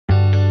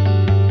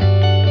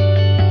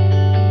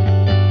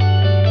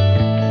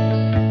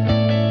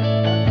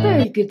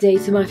good day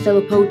to my fellow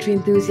poetry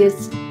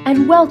enthusiasts,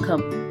 and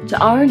welcome to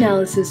our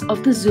analysis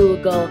of the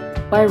Zulu Girl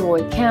by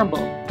Roy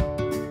Campbell.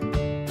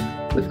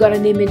 We've got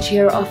an image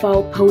here of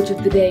our poet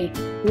of the day,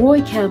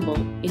 Roy Campbell,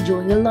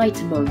 enjoying a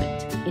lighter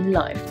moment in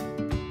life.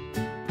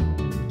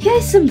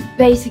 Here's some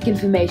basic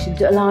information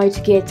to allow you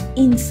to get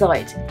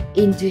insight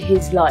into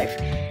his life.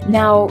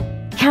 Now,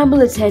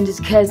 Campbell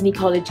attended Kearney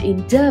College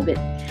in Durban.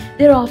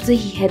 Thereafter,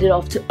 he headed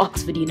off to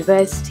Oxford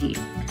University.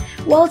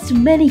 Whilst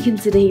many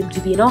consider him to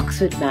be an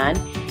Oxford man,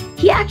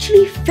 he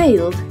actually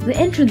failed the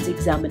entrance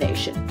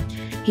examination.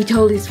 He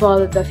told his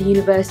father that the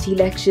university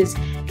lectures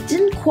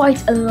didn't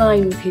quite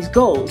align with his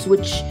goals,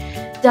 which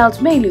dealt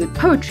mainly with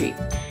poetry,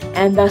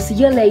 and thus a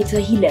year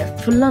later he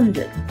left for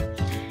London.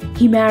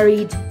 He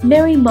married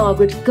Mary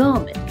Margaret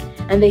Garman,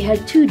 and they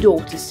had 2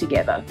 daughters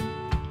together.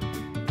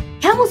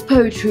 Campbell's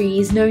poetry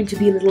is known to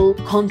be a little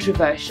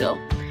controversial,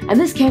 and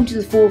this came to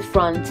the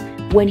forefront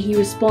when he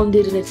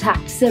responded and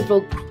attacked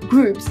several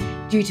groups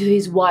due to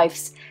his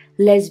wife's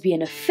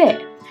lesbian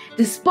affair.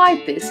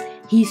 Despite this,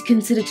 he is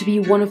considered to be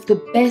one of the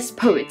best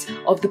poets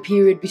of the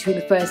period between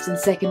the First and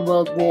Second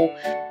World War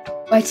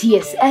by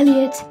T.S.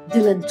 Eliot,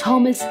 Dylan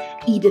Thomas,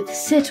 Edith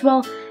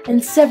Sitwell,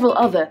 and several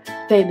other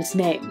famous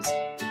names.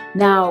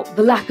 Now,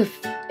 the lack of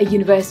a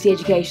university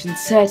education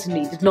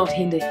certainly did not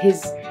hinder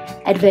his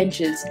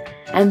adventures,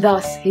 and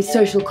thus his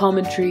social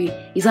commentary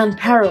is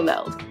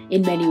unparalleled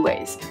in many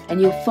ways,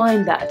 and you'll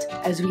find that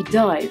as we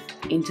dive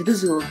into the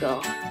Zulu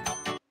Girl.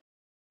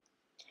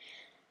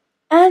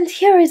 And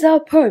here is our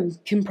poem,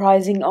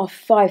 comprising of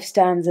 5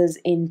 stanzas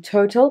in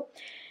total.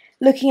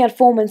 Looking at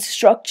form and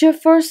structure,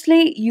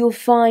 firstly, you'll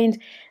find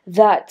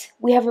that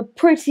we have a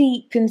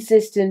pretty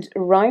consistent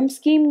rhyme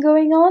scheme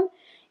going on.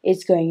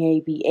 It's going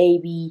A,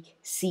 B,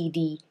 C,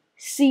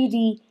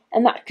 D,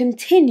 and that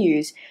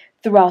continues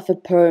throughout the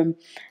poem.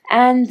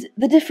 And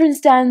the different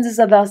stanzas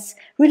are thus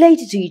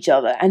related to each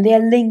other, and they are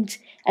linked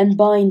and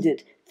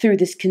binded through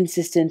this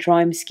consistent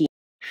rhyme scheme.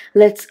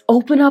 Let's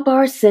open up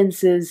our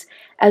senses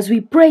as we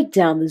break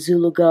down the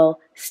Zulu Girl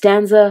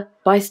stanza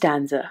by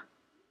stanza.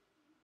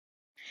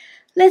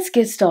 Let's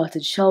get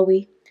started, shall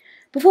we?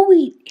 Before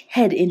we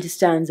head into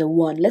stanza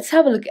 1, let's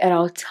have a look at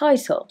our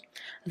title,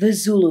 the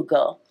Zulu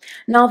Girl.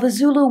 Now, the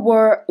Zulu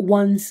were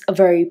once a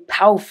very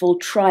powerful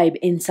tribe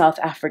in South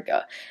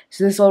Africa,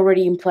 so this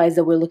already implies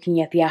that we're looking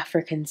at the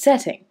African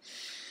setting.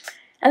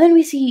 And then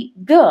we see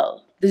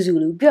girl, the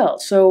Zulu Girl,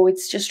 so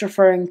it's just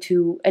referring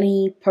to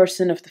any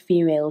person of the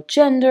female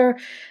gender,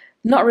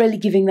 not really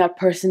giving that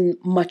person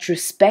much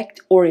respect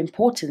or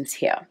importance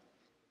here.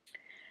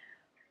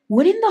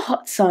 When in the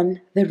hot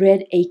sun, the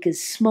red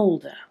acres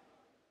smolder.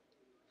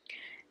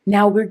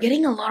 Now, we're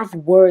getting a lot of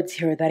words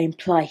here that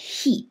imply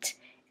heat,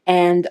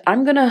 and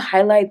I'm going to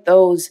highlight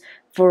those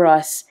for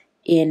us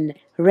in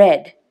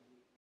red.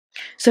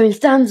 So in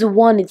stanza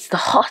 1, it's the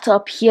hot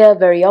up here,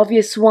 very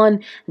obvious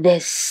one.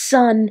 There's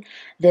sun,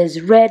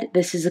 there's red,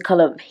 this is the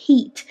color of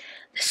heat.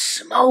 The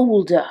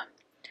smolder.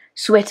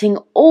 Sweating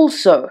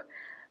also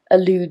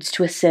alludes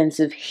to a sense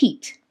of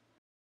heat.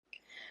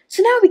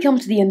 So now we come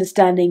to the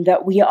understanding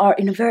that we are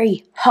in a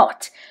very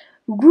hot,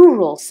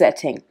 rural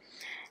setting.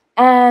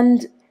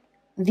 And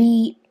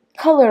the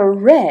color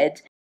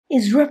red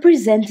is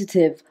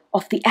representative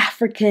of the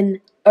African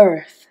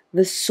earth,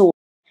 the soil.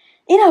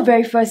 In our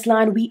very first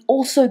line, we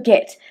also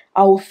get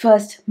our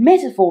first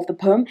metaphor of the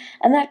poem,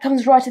 and that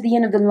comes right at the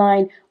end of the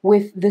line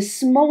with the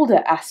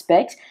smolder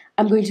aspect.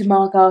 I'm going to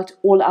mark out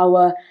all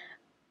our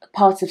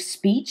parts of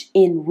speech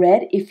in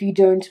red, if you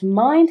don't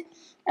mind,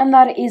 and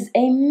that is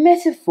a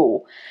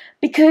metaphor,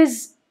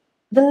 because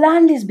the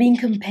land is being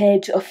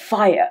compared to a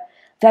fire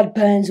that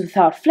burns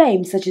without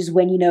flame, such as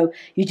when,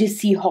 you just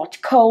see hot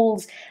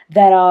coals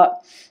that are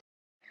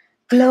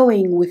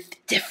glowing with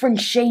different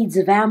shades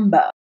of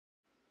amber.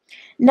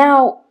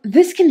 Now,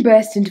 this can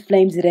burst into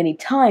flames at any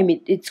time.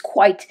 It's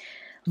quite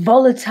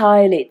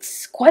volatile,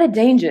 it's quite a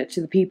danger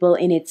to the people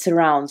in its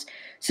surrounds.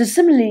 So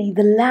similarly,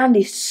 the land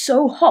is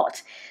so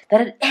hot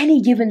that at any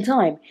given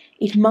time,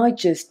 it might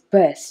just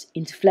burst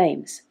into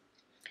flames.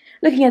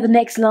 Looking at the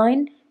next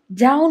line,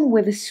 down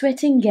where the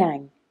sweating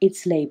gang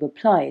its labor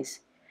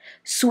plies.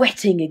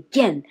 Sweating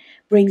again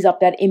brings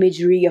up that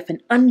imagery of an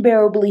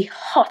unbearably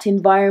hot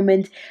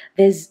environment.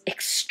 There's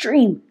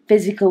extreme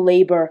physical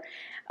labor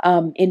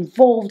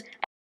involved.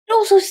 It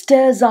also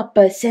stirs up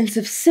a sense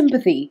of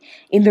sympathy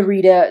in the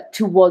reader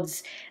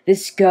towards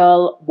this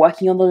girl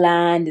working on the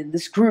land and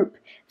this group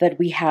that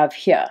we have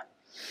here.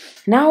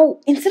 Now,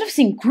 instead of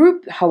seeing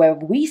group,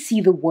 however, we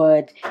see the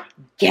word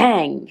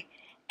gang.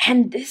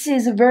 And this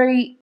is a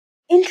very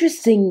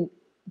interesting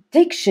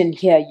diction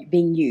here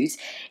being used.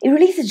 It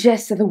really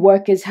suggests that the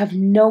workers have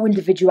no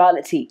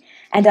individuality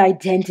and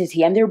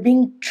identity, and they're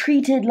being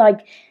treated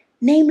like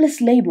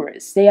nameless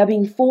laborers. They are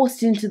being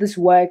forced into this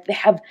work. They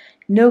have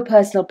no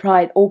personal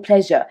pride or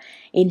pleasure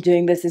in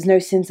doing this. There's no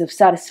sense of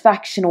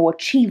satisfaction or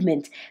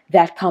achievement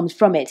that comes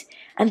from it.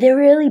 And they're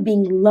really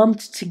being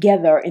lumped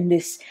together in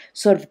this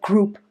sort of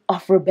group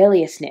of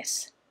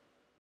rebelliousness.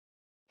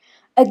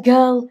 A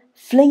girl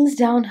flings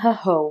down her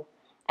hoe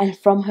and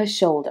from her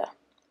shoulder.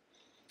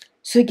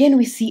 So again,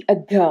 we see a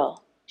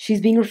girl.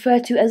 She's being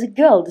referred to as a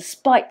girl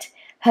despite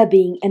her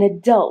being an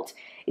adult.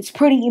 It's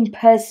pretty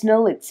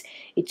impersonal. It's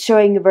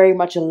showing very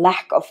much a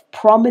lack of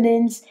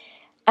prominence.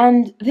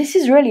 And this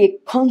is really a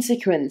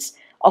consequence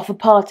of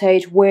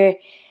apartheid where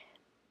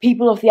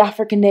people of the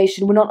African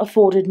nation were not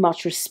afforded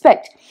much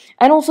respect.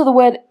 And also the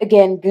word,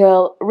 again,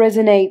 girl,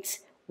 resonates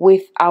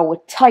with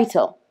our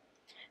title.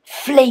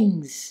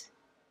 Flings.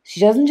 She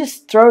doesn't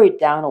just throw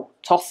it down or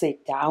toss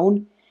it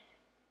down.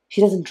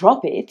 She doesn't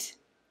drop it.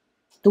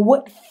 The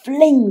word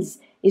flings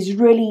is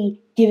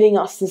really giving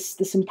us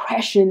this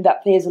impression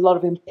that there's a lot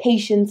of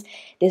impatience,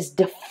 there's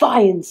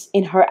defiance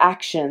in her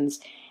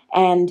actions,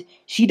 and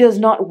she does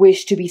not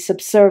wish to be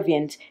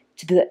subservient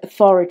to the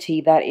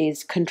authority that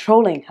is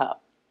controlling her.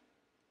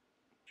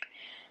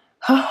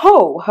 Her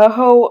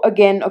hoe,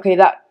 again, okay,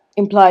 that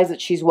implies that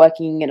she's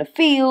working in a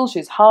field,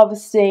 she's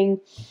harvesting,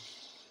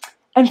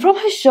 and from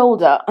her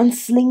shoulder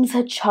unslings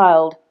her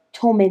child,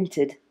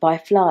 tormented by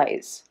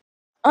flies.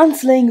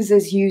 Unslings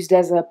is used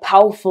as a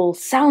powerful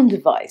sound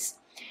device.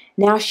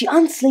 Now, she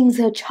unslings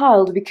her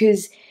child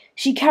because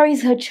she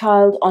carries her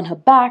child on her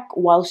back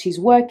while she's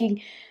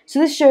working, so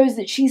this shows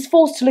that she's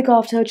forced to look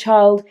after her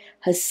child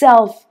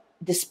herself,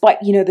 despite,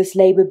 this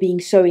labor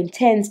being so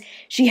intense.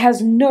 She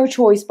has no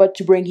choice but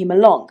to bring him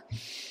along.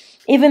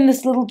 Even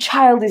this little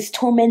child is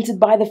tormented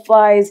by the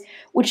flies,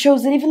 which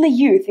shows that even the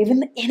youth, even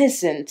the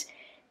innocent,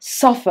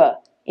 suffer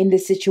in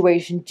this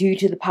situation due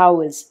to the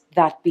powers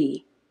that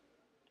be.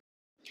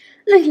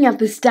 Looking at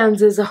the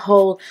stanza as a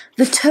whole,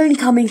 the tone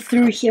coming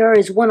through here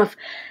is one of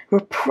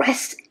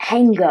repressed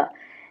anger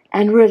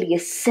and really a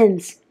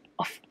sense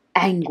of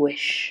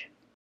anguish.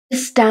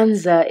 This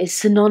stanza is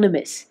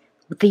synonymous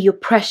with the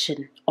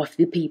oppression of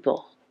the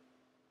people.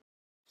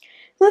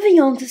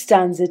 Moving on to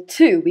stanza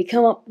 2, we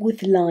come up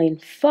with line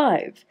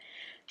 5.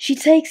 She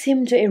takes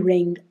him to a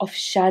ring of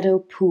shadow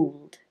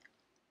pooled.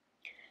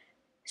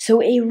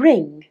 So a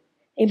ring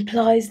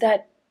implies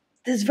that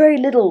there's very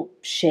little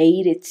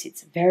shade,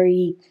 it's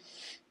very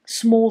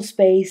small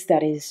space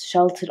that is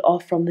sheltered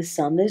off from the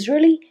sun. There's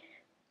really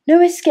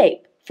no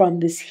escape from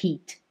this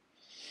heat.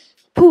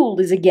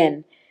 Pooled is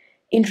again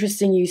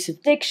interesting use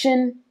of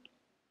diction,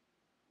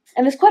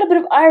 and there's quite a bit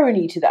of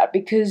irony to that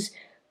because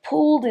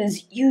pooled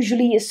is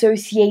usually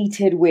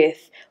associated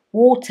with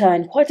water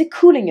and quite a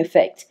cooling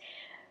effect,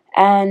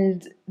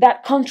 and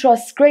that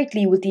contrasts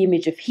greatly with the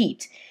image of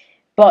heat.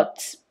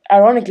 But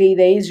ironically,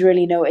 there is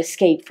really no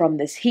escape from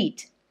this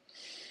heat.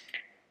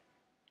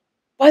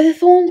 By the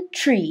thorn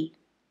tree,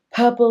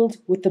 purpled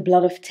with the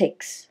blood of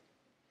ticks.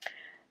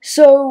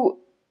 So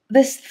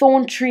this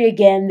thorn tree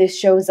again, this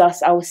shows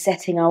us our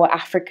setting, our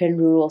African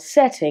rural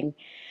setting.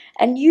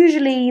 And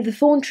usually the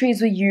thorn trees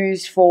were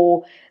used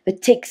for the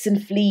ticks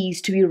and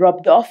fleas to be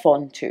rubbed off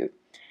onto.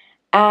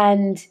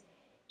 And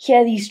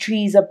here these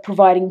trees are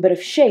providing a bit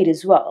of shade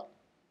as well.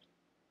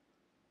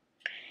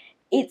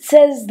 It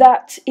says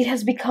that it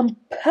has become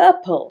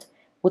purpled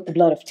with the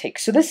blood of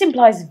ticks. So this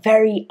implies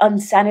very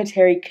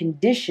unsanitary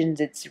conditions.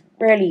 It's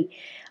really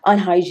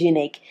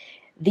unhygienic.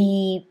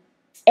 The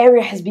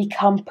area has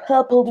become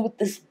purpled with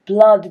this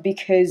blood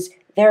because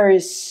there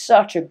is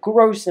such a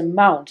gross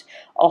amount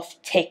of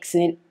ticks,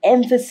 and it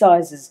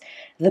emphasizes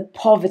the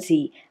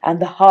poverty and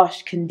the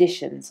harsh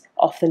conditions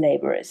of the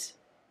laborers.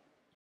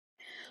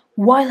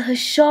 While her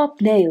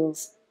sharp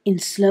nails in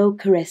slow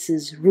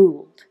caresses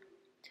ruled.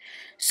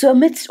 So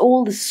amidst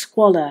all the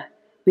squalor,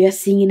 we are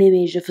seeing an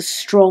image of a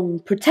strong,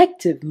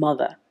 protective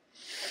mother.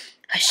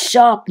 Her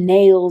sharp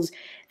nails,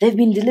 they've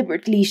been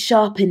deliberately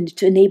sharpened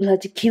to enable her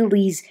to kill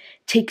these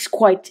ticks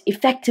quite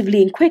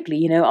effectively and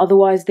quickly,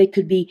 otherwise they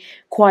could be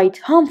quite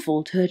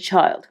harmful to her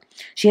child.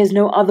 She has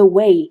no other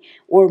way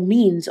or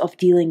means of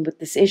dealing with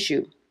this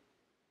issue.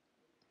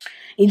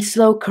 In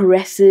slow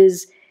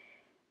caresses,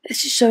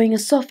 this is showing a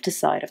softer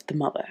side of the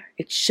mother.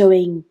 It's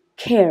showing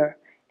care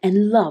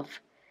and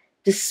love,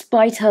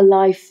 despite her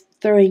life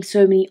throwing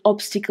so many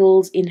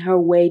obstacles in her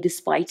way,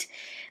 despite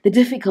the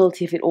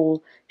difficulty of it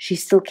all, she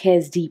still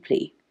cares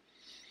deeply.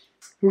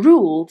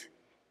 Ruled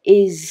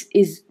is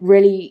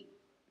really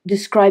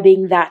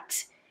describing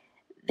that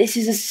this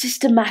is a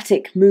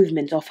systematic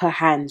movement of her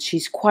hands.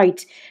 She's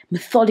quite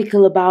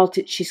methodical about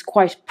it. She's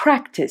quite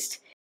practiced.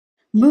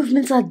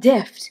 Movements are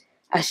deft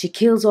as she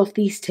kills off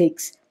these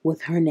ticks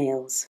with her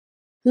nails.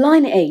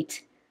 Line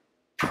 8.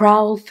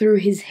 Prowl through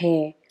his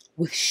hair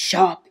with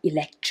sharp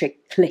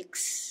electric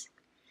clicks.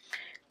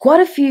 Quite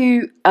a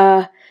few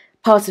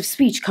parts of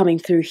speech coming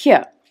through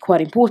here. Quite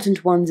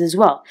important ones as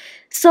well.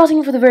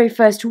 Starting for the very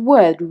first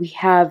word, we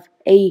have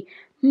a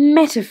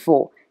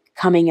metaphor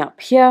coming up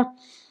here.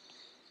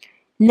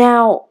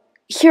 Now,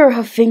 here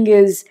her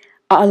fingers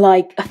are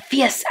like a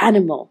fierce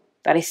animal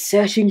that is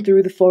searching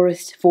through the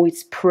forest for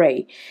its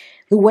prey.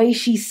 The way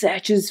she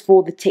searches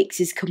for the ticks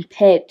is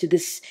compared to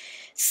this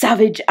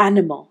savage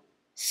animal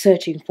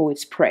searching for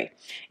its prey.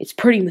 It's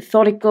pretty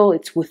methodical,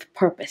 it's with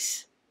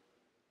purpose.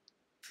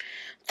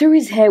 Through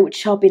his hair with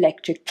sharp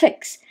electric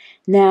clicks.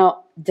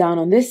 Now, down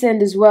on this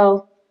end as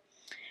well.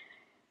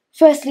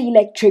 Firstly,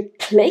 electric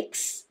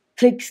clicks.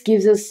 Clicks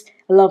gives us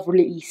a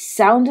lovely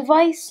sound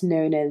device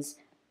known as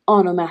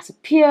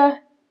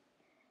onomatopoeia,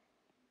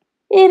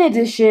 in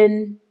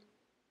addition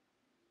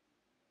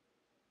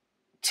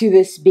to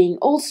this being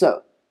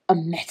also a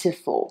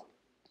metaphor.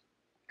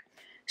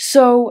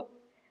 So,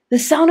 the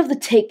sound of the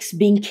ticks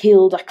being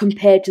killed are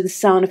compared to the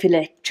sound of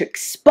electric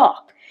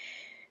spark.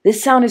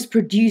 This sound is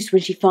produced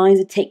when she finds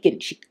a tick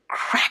and she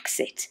cracks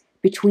it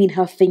between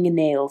her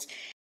fingernails.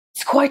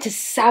 It's quite a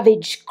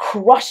savage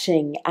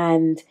crushing,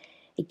 and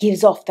it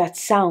gives off that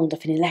sound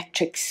of an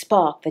electric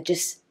spark that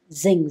just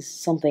zings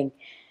something,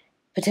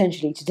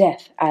 potentially to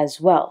death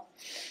as well.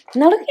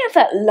 Now, looking at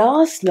that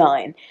last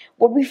line,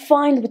 what we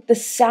find with the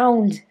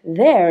sound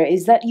there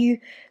is that you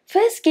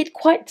first get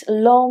quite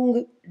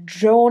long,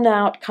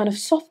 drawn-out, kind of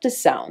softer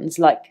sounds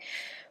like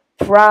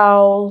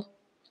prowl.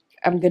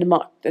 I'm going to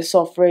mark this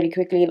off really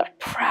quickly, like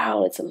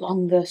prowl. It's a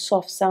longer,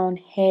 soft sound.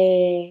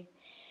 Hey.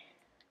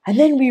 And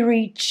then we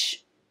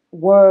reach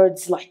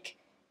words like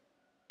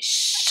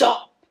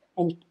sharp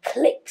and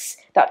clicks.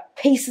 That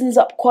pacens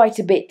up quite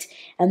a bit,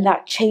 and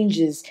that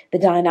changes the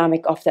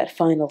dynamic of that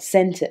final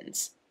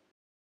sentence.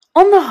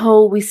 On the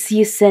whole, we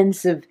see a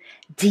sense of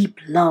deep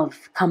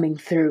love coming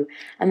through,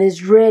 and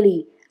there's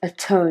really a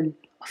tone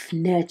of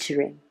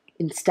nurturing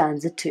in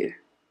stanza 2.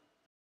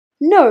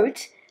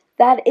 Note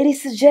that it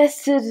is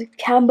suggested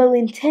Campbell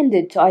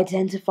intended to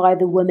identify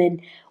the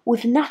woman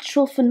with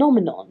natural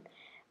phenomenon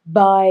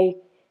by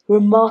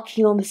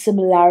remarking on the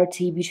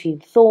similarity between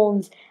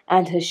thorns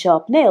and her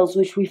sharp nails,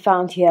 which we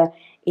found here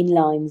in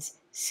lines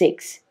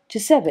 6 to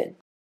 7.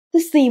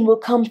 This theme will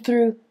come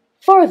through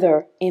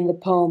further in the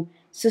poem,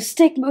 so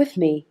stick with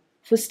me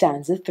for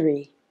stanza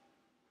 3.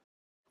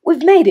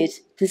 We've made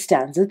it to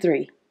stanza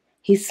 3.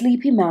 His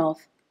sleepy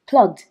mouth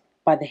plugged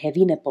by the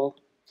heavy nipple.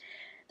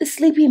 The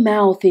sleepy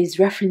mouth is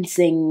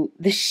referencing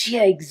the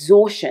sheer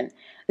exhaustion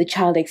the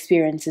child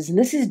experiences, and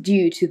this is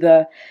due to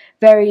the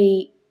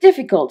very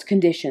difficult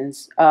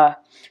conditions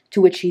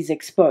to which he's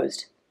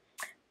exposed.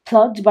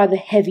 Plugged by the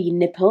heavy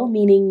nipple,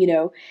 meaning,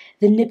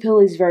 the nipple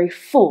is very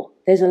full.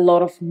 There's a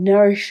lot of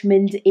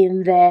nourishment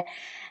in there,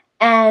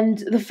 and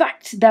the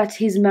fact that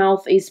his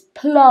mouth is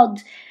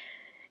plugged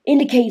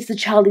indicates the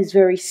child is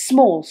very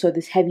small, so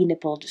this heavy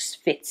nipple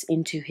just fits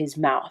into his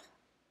mouth.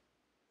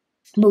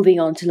 Moving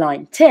on to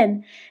line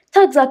 10,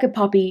 tugs like a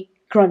puppy,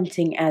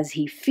 grunting as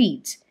he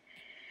feeds.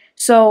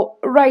 So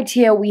right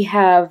here we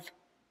have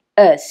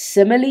a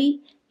simile.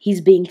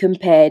 He's being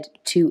compared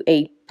to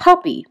a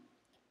puppy.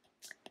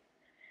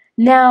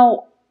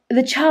 Now,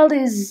 the child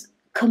is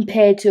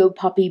compared to a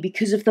puppy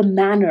because of the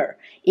manner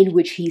in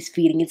which he's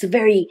feeding. It's a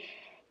very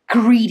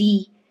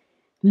greedy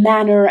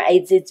manner.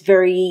 It's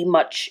very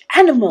much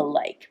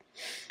animal-like.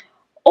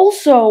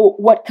 Also,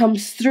 what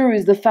comes through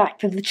is the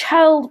fact that the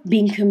child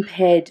being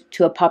compared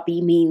to a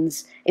puppy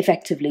means,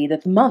 effectively,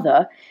 that the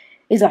mother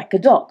is like a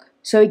dog.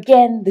 So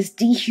again, this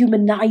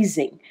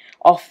dehumanizing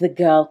of the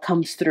girl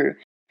comes through.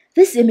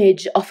 This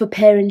image of a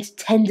parent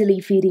tenderly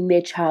feeding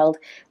their child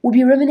would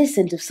be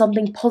reminiscent of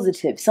something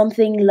positive,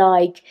 something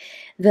like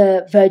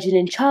the Virgin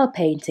and Child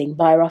painting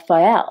by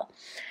Raphael.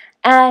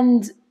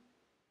 And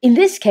in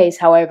this case,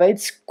 however,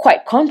 it's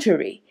quite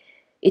contrary.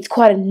 It's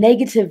quite a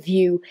negative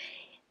view.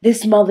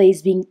 This mother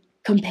is being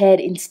compared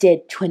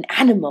instead to an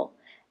animal.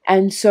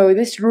 And so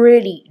this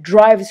really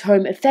drives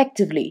home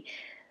effectively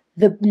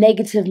the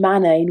negative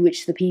manner in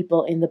which the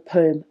people in the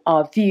poem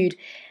are viewed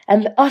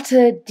and the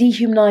utter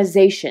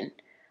dehumanization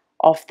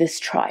of this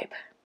tribe.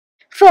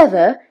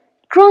 Further,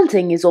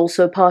 grunting is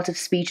also a part of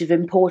speech of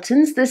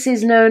importance. This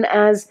is known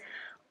as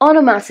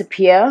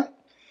onomatopoeia,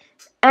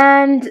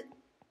 and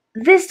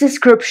this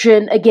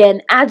description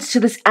again adds to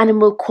this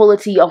animal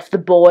quality of the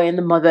boy and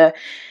the mother.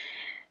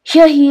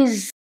 Here he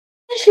is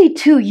essentially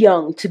too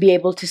young to be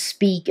able to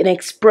speak and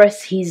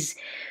express his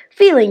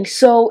feelings,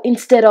 so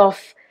instead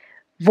of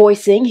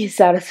voicing his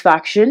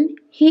satisfaction,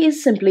 he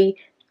is simply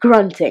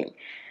grunting.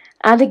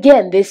 And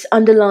again, this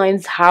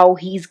underlines how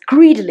he's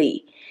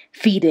greedily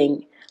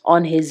feeding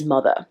on his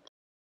mother.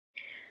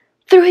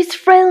 Through his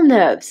frail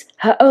nerves,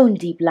 her own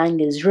deep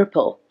languors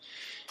ripple.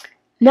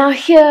 Now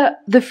here,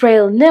 the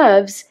frail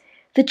nerves,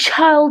 the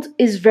child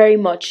is very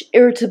much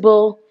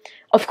irritable,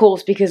 of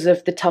course because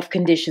of the tough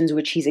conditions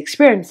which he's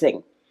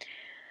experiencing.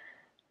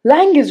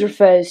 Languors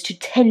refers to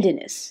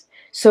tenderness,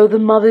 so the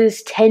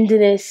mother's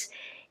tenderness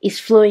is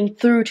flowing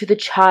through to the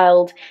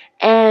child,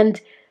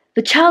 and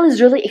the child is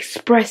really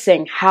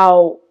expressing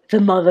how the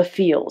mother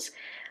feels.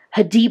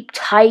 Her deep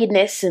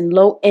tiredness and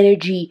low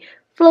energy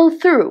flow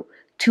through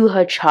to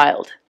her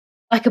child,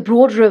 like a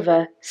broad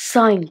river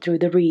sighing through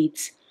the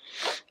reeds.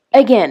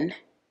 Again,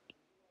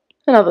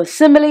 another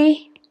simile,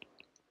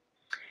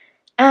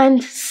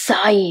 and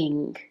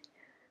sighing.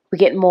 We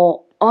get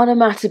more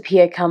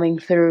onomatopoeia coming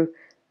through,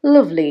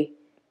 lovely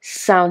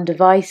sound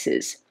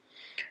devices.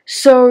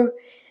 So,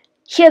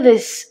 here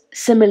this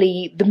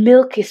simile, the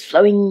milk is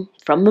flowing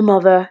from the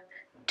mother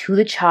to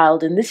the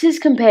child, and this is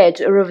compared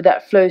to a river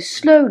that flows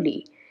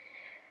slowly,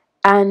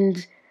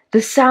 and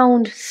the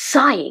sound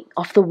sighing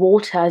of the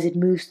water as it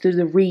moves through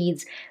the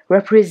reeds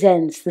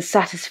represents the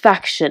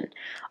satisfaction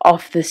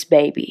of this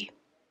baby.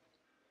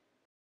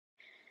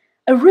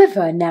 A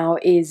river now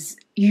is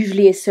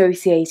usually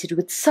associated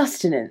with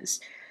sustenance.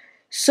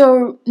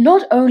 So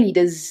not only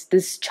does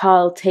this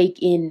child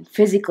take in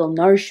physical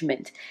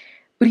nourishment,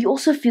 but he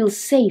also feels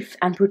safe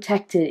and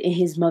protected in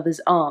his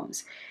mother's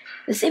arms.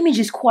 This image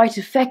is quite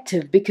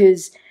effective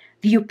because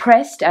the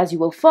oppressed, as you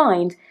will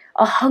find,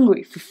 are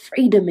hungry for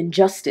freedom and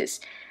justice.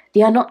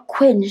 They are not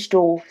quenched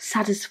or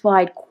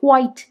satisfied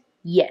quite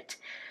yet.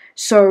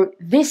 So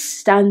this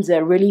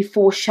stanza really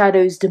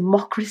foreshadows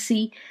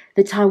democracy,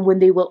 the time when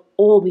they will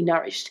all be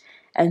nourished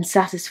and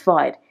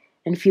satisfied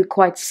and feel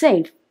quite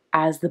safe,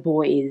 as the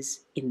boy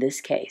is in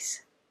this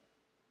case.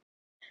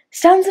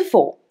 Stanza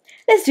 4.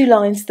 Let's do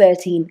lines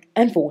 13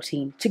 and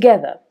 14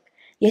 together.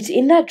 Yet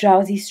in that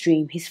drowsy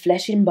stream his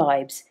flesh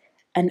imbibes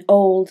an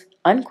old,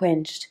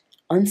 unquenched,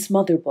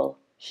 unsmotherable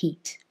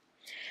heat.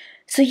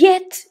 So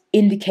yet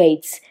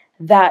indicates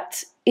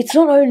that it's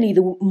not only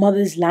the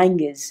mother's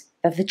languors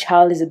that the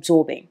child is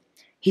absorbing,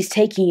 he's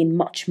taking in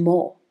much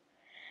more.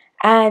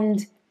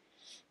 And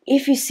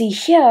if you see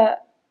here,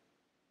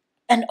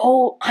 an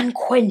old,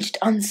 unquenched,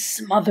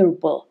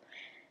 unsmotherable,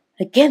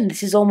 again,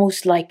 this is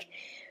almost like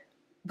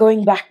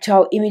going back to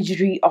our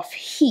imagery of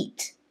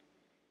heat.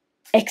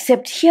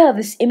 Except here,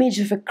 this image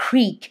of a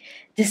creek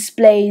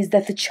displays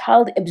that the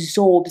child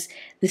absorbs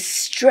the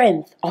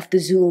strength of the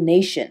Zulu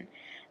nation.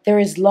 There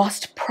is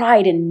lost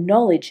pride and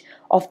knowledge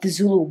of the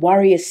Zulu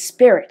warrior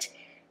spirit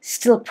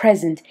still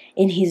present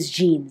in his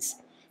genes,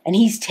 and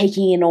he's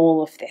taking in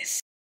all of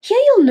this. Here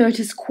you'll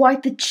notice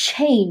quite the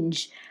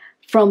change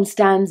from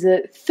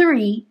stanza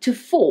 3 to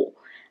 4.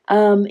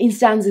 In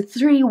stanza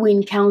 3, we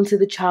encounter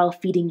the child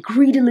feeding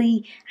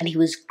greedily, and he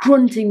was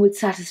grunting with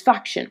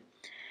satisfaction.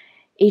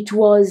 It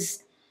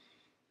was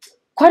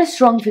quite a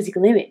strong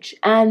physical image,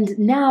 and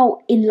now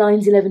in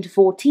lines 11 to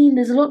 14,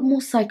 there's a lot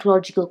more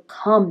psychological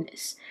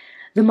calmness.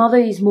 The mother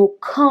is more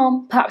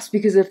calm, perhaps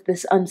because of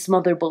this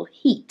unsmotherable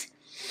heat.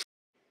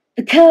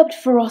 The curbed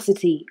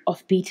ferocity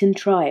of beaten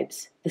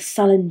tribes, the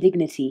sullen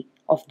dignity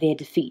of their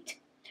defeat.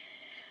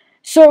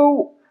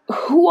 So,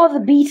 who are the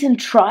beaten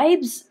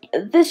tribes?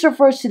 This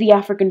refers to the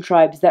African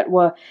tribes that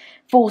were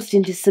forced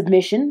into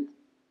submission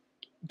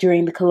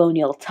during the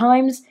colonial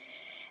times,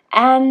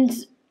 and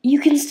you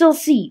can still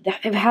see that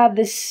they've had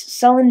this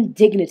sullen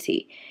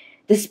dignity.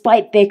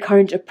 Despite their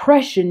current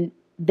oppression,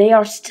 they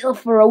are still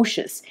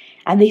ferocious,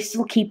 and they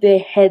still keep their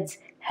heads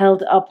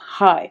held up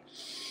high.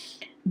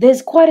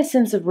 There's quite a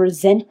sense of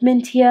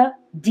resentment here,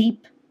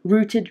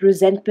 deep-rooted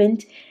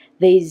resentment.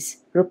 There's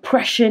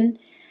repression.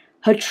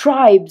 Her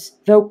tribes,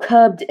 though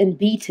curbed and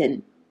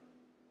beaten,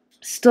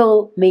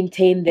 still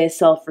maintain their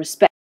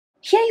self-respect.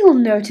 Here you'll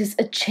notice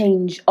a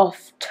change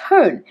of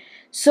tone.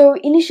 So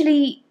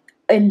initially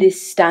in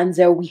this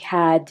stanza we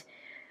had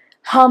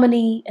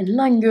harmony and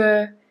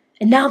languor,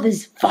 and now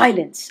there's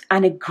violence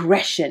and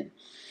aggression.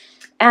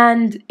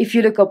 And if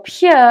you look up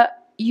here,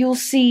 you'll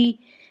see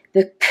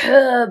the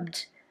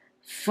curbed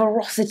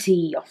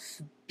ferocity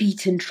of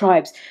beaten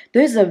tribes.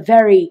 Those are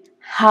very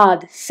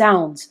hard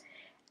sounds,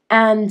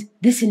 and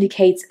this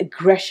indicates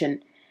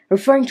aggression,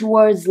 referring to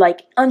words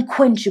like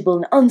unquenchable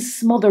and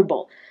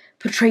unsmotherable,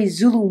 portray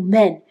Zulu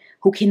men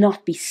who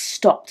cannot be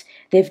stopped.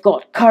 They've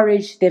got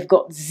courage, they've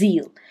got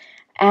zeal,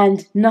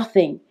 and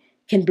nothing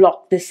can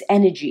block this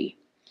energy.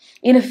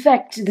 In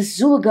effect, the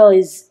Zulu Girl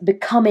is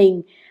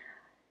becoming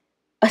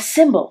a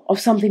symbol of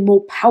something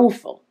more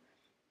powerful.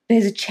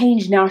 There's a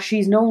change now.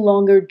 She's no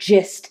longer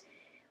just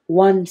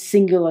one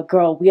singular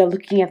girl. We are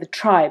looking at the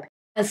tribe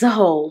as a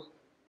whole.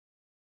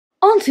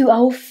 On to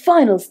our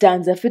final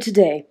stanza for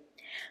today.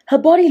 Her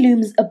body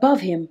looms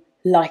above him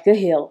like a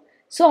hill.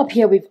 So up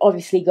here we've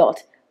obviously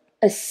got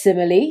a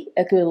simile,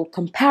 a little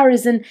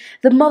comparison.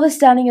 The mother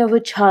standing over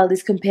a child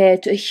is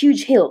compared to a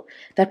huge hill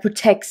that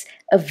protects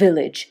a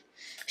village.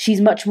 She's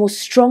much more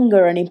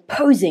stronger and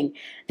imposing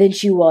than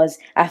she was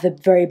at the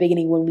very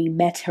beginning when we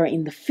met her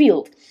in the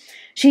field.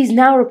 She's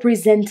now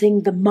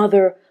representing the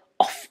mother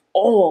of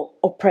all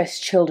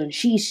oppressed children.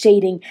 She is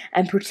shading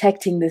and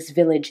protecting this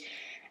village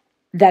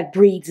that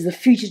breeds the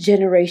future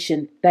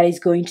generation that is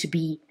going to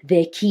be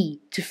their key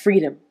to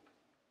freedom.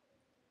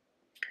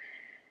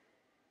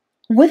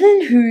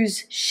 Within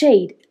whose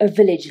shade a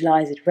village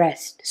lies at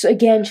rest. So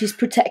again, she's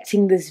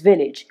protecting this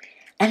village,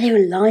 and they were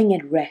lying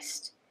at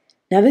rest.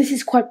 Now this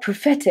is quite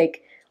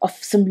prophetic of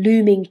some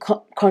looming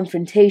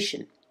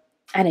confrontation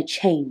and a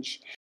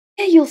change.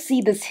 Here you'll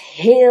see this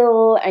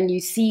hill, and you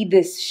see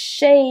this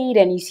shade,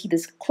 and you see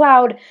this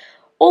cloud,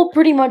 all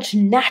pretty much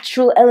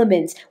natural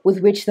elements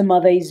with which the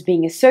mother is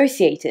being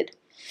associated.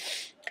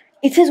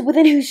 It says,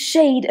 within whose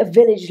shade a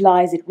village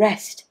lies at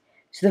rest.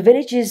 So the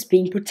village is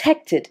being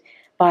protected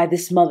by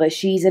this mother.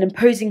 She's an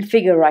imposing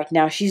figure right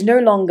now. She's no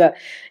longer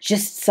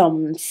just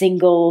some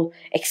single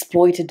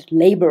exploited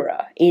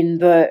laborer in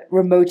the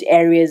remote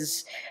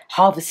areas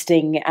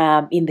harvesting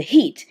in the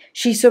heat.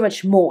 She's so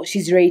much more.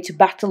 She's ready to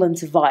battle and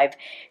survive.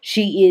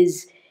 She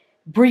is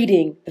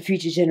breeding the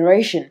future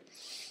generation.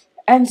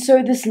 And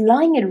so this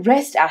lying at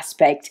rest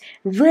aspect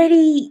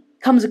really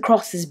comes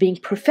across as being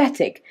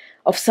prophetic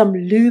of some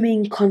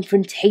looming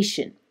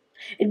confrontation.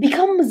 It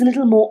becomes a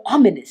little more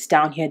ominous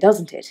down here,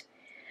 doesn't it?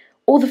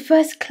 or the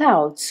first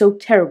cloud so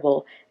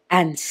terrible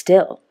and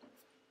still.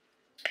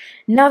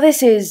 Now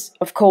this is,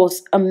 of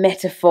course, a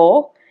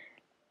metaphor,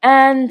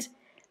 and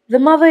the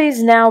mother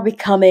is now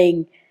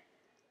becoming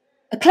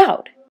a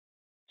cloud.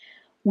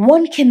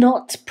 One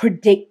cannot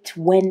predict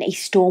when a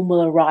storm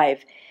will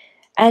arrive,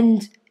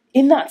 and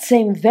in that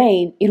same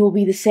vein, it will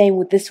be the same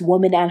with this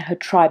woman and her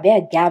tribe. They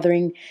are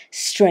gathering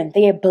strength,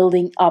 they are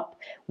building up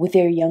with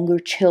their younger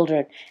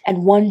children,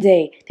 and one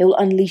day they will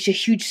unleash a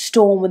huge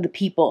storm on the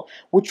people,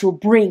 which will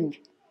bring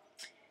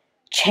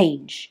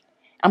change.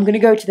 I'm going to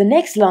go to the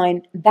next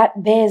line,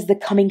 that bears the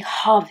coming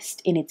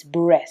harvest in its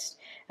breast.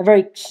 A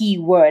very key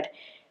word.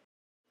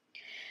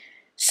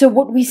 So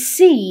what we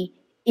see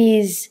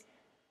is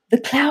the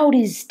cloud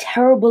is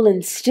terrible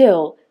and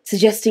still,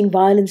 suggesting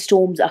violent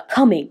storms are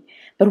coming,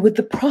 but with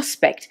the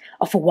prospect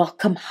of a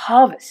welcome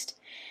harvest.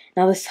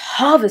 Now this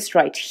harvest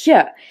right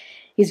here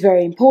is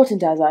very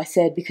important, as I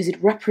said, because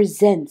it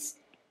represents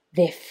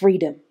their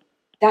freedom.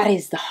 That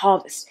is the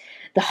harvest.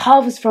 The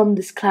harvest from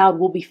this cloud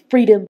will be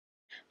freedom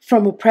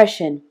from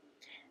oppression.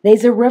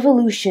 There's a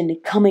revolution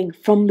coming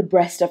from the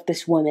breast of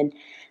this woman.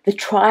 The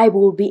tribe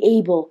will be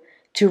able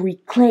to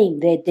reclaim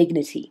their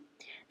dignity.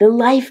 The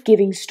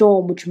life-giving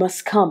storm which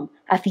must come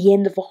at the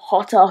end of a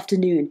hot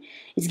afternoon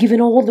is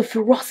given all the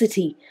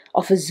ferocity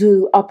of a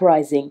Zulu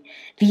uprising.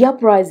 The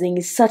uprising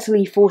is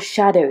subtly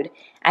foreshadowed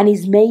and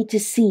is made to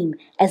seem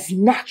as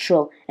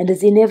natural and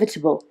as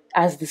inevitable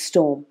as the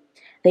storm.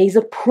 There is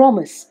a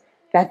promise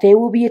that there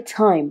will be a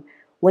time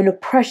when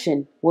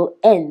oppression will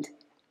end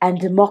and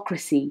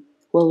democracy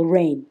will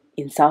reign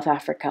in South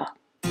Africa.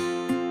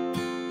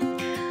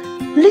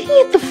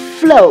 Looking at the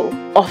flow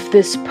of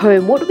this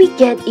poem, what we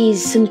get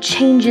is some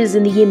changes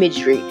in the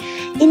imagery.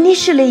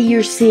 Initially,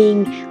 you're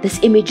seeing this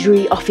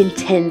imagery of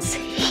intense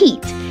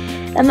heat,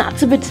 and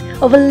that's a bit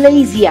of a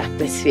lazy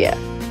atmosphere.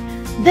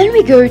 Then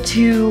we go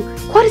to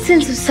quite a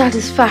sense of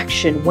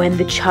satisfaction when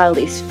the child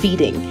is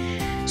feeding.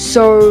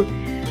 So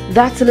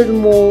that's a little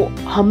more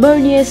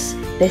harmonious,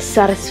 there's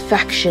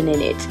satisfaction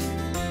in it.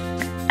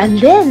 And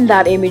then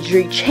that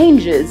imagery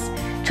changes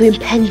to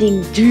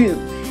impending doom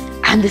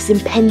and this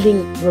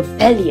impending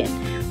rebellion,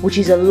 which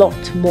is a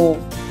lot more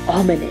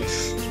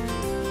ominous.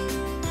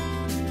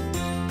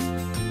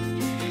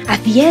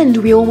 At the end,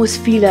 we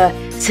almost feel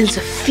a sense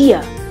of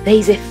fear. There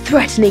is a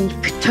threatening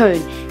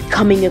tone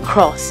coming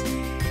across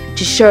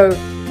to show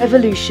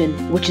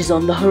revolution which is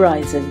on the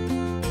horizon.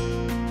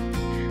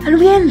 And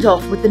we end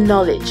off with the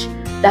knowledge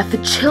that the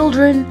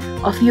children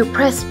of the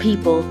oppressed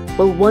people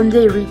will one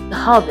day reap the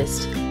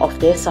harvest of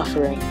their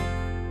suffering.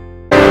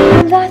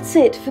 And that's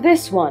it for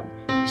this one.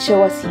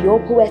 Show us your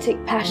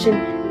poetic passion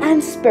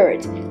and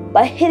spirit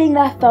by hitting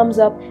that thumbs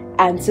up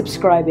and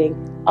subscribing.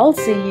 I'll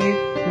see you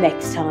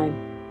next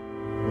time.